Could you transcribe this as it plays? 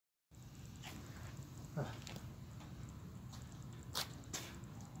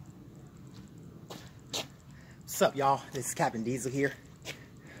What's up, y'all? This is Captain Diesel here,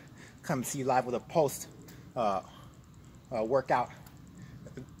 coming to you live with a post workout,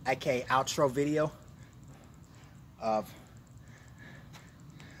 aka outro video of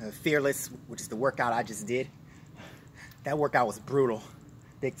Fearless, which is the workout I just did. That workout was brutal,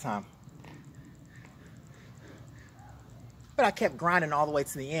 big time. But I kept grinding all the way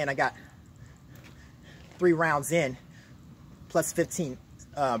to the end. I got 3 rounds in, plus 15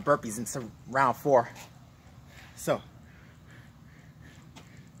 burpees into round 4. So,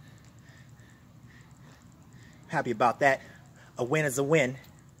 happy about that. A win is a win.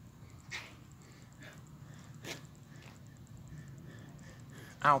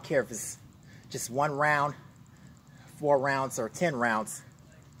 I don't care if it's just 1 round, 4 rounds, or 10 rounds.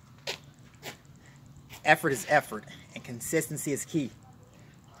 Effort is effort, and consistency is key.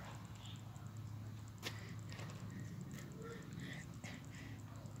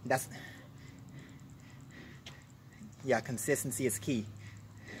 Consistency is key,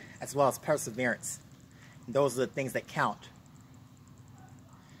 as well as perseverance. And those are the things that count.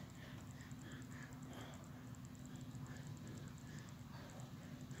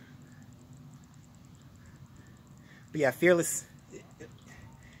 But yeah, Fearless,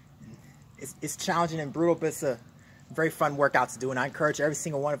 it's challenging and brutal, but it's a very fun workout to do, and I encourage every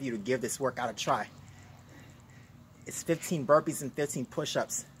single one of you to give this workout a try. It's 15 burpees and 15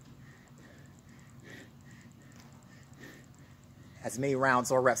 push-ups. As many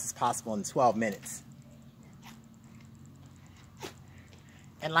rounds or reps as possible in 12 minutes.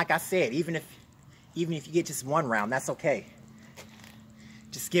 And like I said, even if you get just 1 round, that's okay.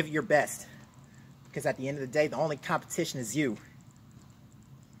 Just give it your best. Because at the end of the day, the only competition is you.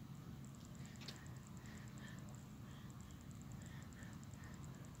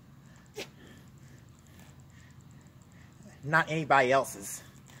 Not anybody else's.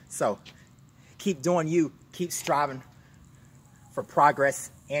 So keep doing you, keep striving for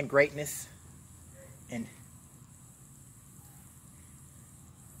progress and greatness, and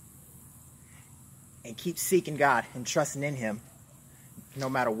keep seeking God and trusting in Him no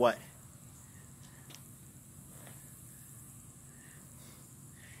matter what.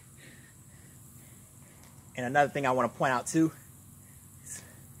 And another thing I want to point out too,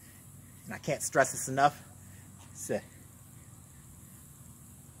 and I can't stress this enough,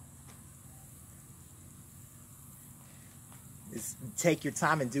 is take your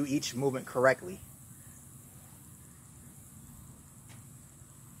time and do each movement correctly.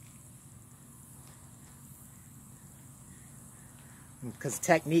 Because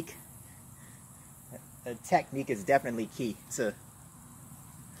technique is definitely key to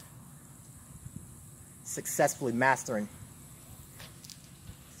successfully mastering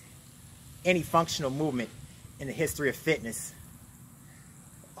any functional movement in the history of fitness,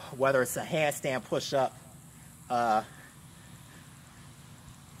 whether it's a handstand push-up,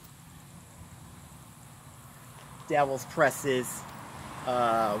 devil's presses,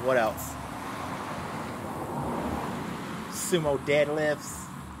 what else? Sumo deadlifts,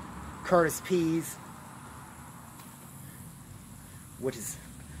 Curtis P's, which is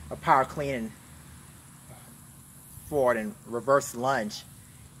a power clean and forward and reverse lunge,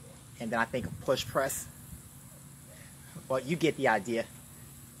 and then I think a push press. Well, you get the idea.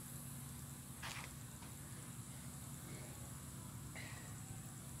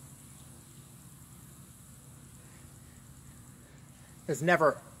 There's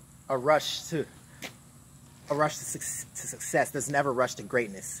never a rush to success. There's never a rush to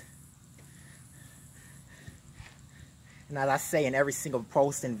greatness. And as I say in every single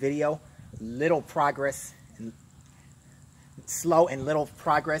post and video, little progress, and slow and little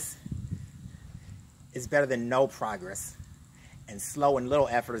progress is better than no progress. And slow and little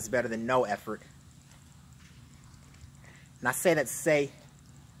effort is better than no effort. And I say that to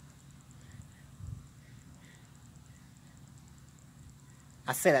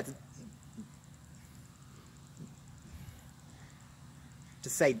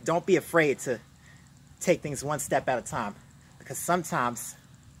say, don't be afraid to take things 1 step at a time, because sometimes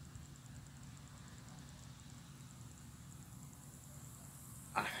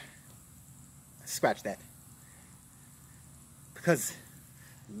scratch that, because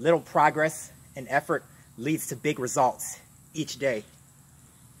little progress and effort leads to big results each day.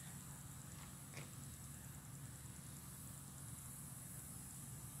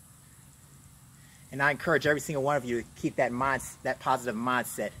 And I encourage every single one of you to keep that positive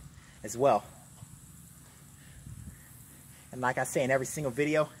mindset as well. And like I say in every single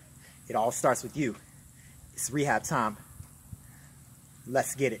video, it all starts with you. It's rehab time.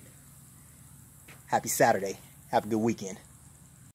 Let's get it. Happy Saturday. Have a good weekend.